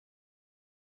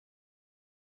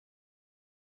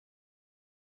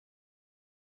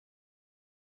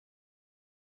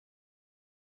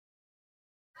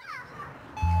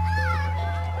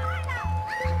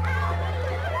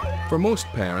For most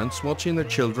parents, watching their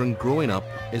children growing up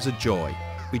is a joy.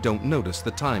 We don't notice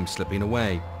the time slipping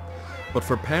away. But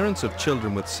for parents of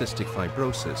children with cystic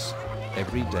fibrosis,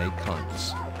 every day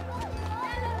counts.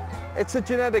 It's a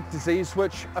genetic disease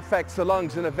which affects the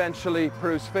lungs and eventually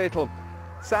proves fatal.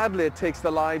 Sadly, it takes the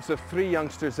lives of 3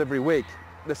 youngsters every week.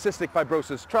 The Cystic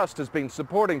Fibrosis Trust has been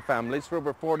supporting families for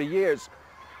over 40 years,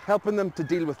 helping them to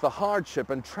deal with the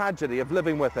hardship and tragedy of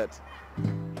living with it.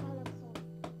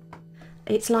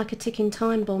 It's like a ticking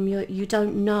time bomb. You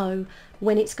don't know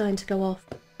when it's going to go off.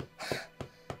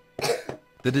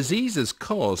 The disease is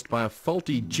caused by a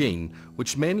faulty gene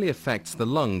which mainly affects the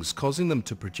lungs, causing them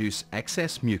to produce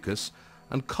excess mucus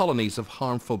and colonies of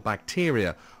harmful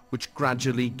bacteria which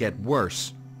gradually get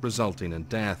worse, resulting in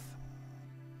death.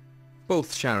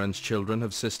 Both Sharon's children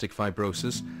have cystic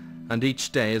fibrosis, and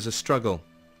each day is a struggle.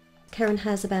 Karen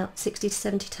has about 60 to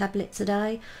 70 tablets a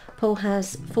day. Paul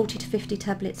has 40 to 50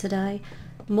 tablets a day,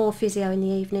 more physio in the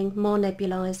evening, more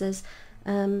nebulizers,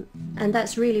 and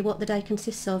that's really what the day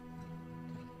consists of.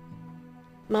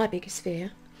 My biggest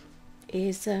fear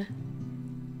is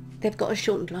they've got a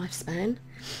shortened lifespan.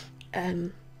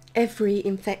 Every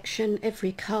infection,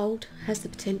 every cold has the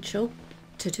potential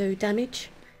to do damage.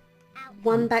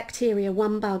 One bacteria,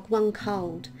 one bug, one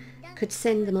cold could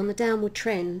send them on the downward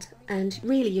trend, and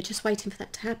really you're just waiting for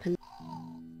that to happen.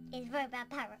 It's a very bad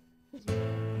parrot.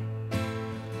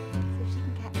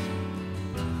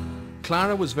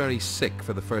 Clara was very sick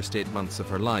for the first 8 months of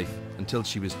her life until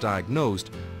she was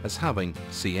diagnosed as having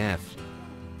CF.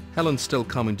 Helen's still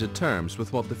coming to terms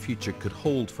with what the future could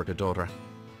hold for her daughter.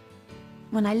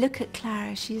 When I look at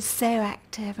Clara, she's so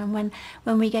active, and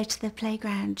when we go to the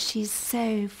playground, she's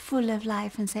so full of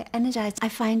life and so energized. I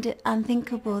find it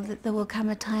unthinkable that there will come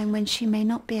a time when she may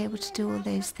not be able to do all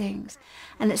those things.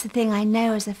 And it's a thing I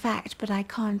know as a fact, but I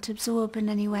can't absorb in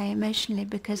any way emotionally,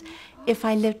 because if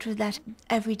I lived with that,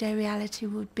 everyday reality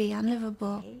would be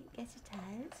unlivable.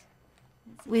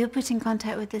 We were put in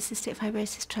contact with the Cystic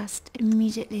Fibrosis Trust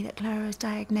immediately that Clara was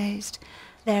diagnosed.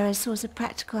 They're a source of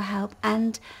practical help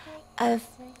and of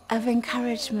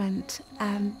encouragement.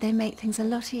 They make things a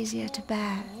lot easier to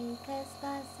bear.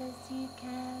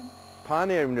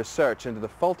 Pioneering research into the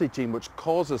faulty gene which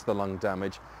causes the lung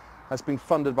damage has been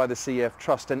funded by the CF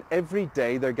Trust, and every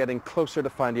day they're getting closer to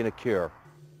finding a cure.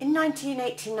 In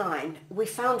 1989, we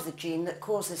found the gene that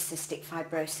causes cystic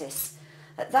fibrosis.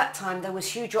 At that time there was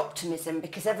huge optimism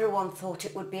because everyone thought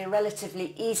it would be a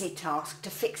relatively easy task to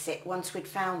fix it once we'd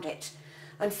found it.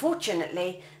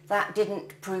 Unfortunately, that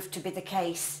didn't prove to be the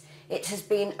case. It has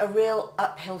been a real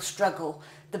uphill struggle.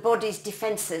 The body's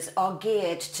defences are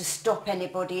geared to stop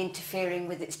anybody interfering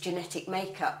with its genetic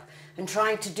makeup, and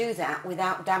trying to do that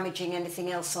without damaging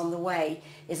anything else on the way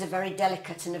is a very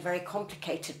delicate and a very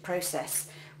complicated process,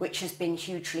 which has been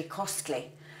hugely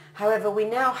costly. However, we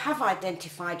now have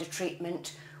identified a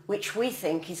treatment which we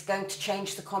think is going to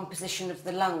change the composition of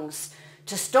the lungs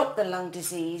to stop the lung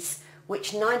disease,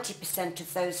 which 90%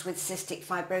 of those with cystic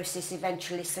fibrosis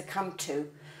eventually succumb to.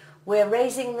 We're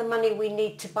raising the money we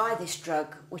need to buy this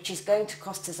drug, which is going to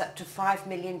cost us up to £5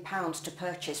 million to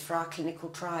purchase for our clinical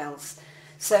trials.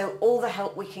 So all the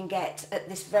help we can get at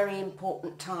this very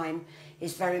important time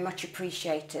is very much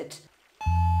appreciated.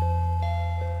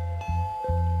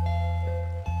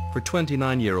 For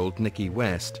 29-year-old Nikki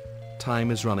West, time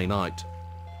is running out.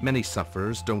 Many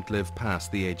sufferers don't live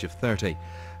past the age of 30,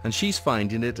 and she's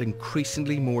finding it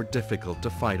increasingly more difficult to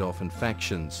fight off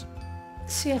infections.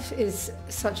 CF is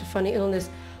such a funny illness.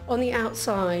 On the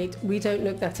outside, we don't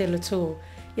look that ill at all,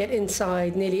 yet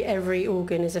inside, nearly every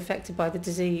organ is affected by the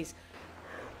disease.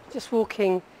 Just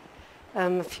walking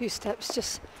a few steps,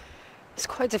 it's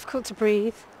quite difficult to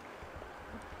breathe.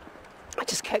 I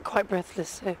just get quite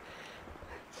breathless, so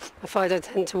I find I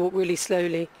tend to walk really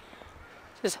slowly,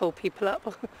 just hold people up.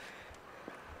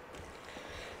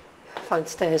 I find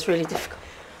stairs really difficult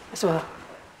as well.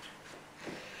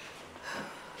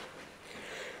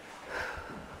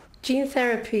 Gene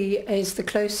therapy is the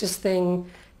closest thing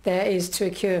there is to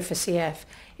a cure for CF.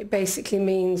 It basically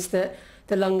means that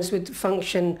the lungs would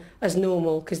function as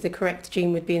normal because the correct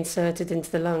gene would be inserted into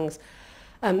the lungs.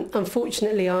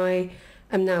 Unfortunately, I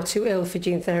am now too ill for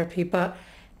gene therapy, but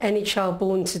any child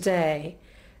born today,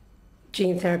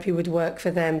 gene therapy would work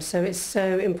for them. So it's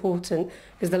so important,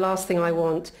 because the last thing I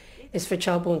want is for a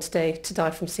child born today to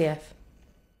die from CF.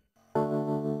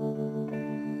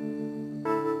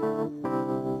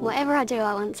 Whatever I do,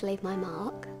 I want to leave my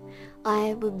mark.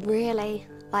 I would really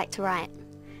like to write.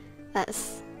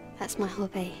 That's my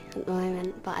hobby at the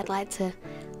moment, but I'd like to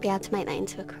be able to make that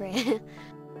into a career.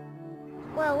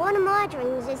 Well, one of my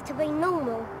dreams is to be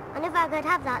normal. And if I could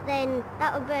have that, then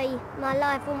that would be my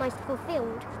life almost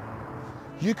fulfilled.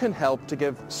 You can help to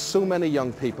give so many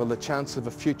young people the chance of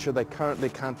a future they currently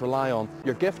can't rely on.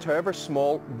 Your gift, however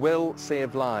small, will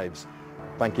save lives.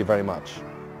 Thank you very much.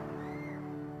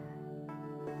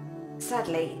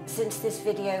 Sadly, since this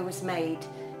video was made,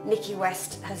 Nikki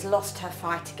West has lost her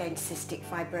fight against cystic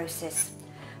fibrosis.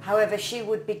 However, she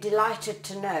would be delighted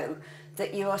to know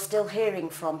that you are still hearing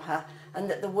from her and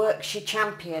that the work she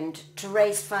championed to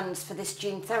raise funds for this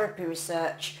gene therapy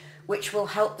research, which will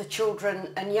help the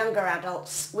children and younger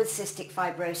adults with cystic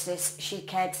fibrosis she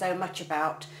cared so much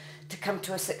about, to come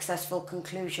to a successful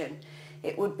conclusion.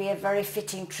 It would be a very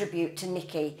fitting tribute to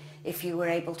Nikki if you were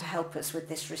able to help us with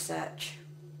this research.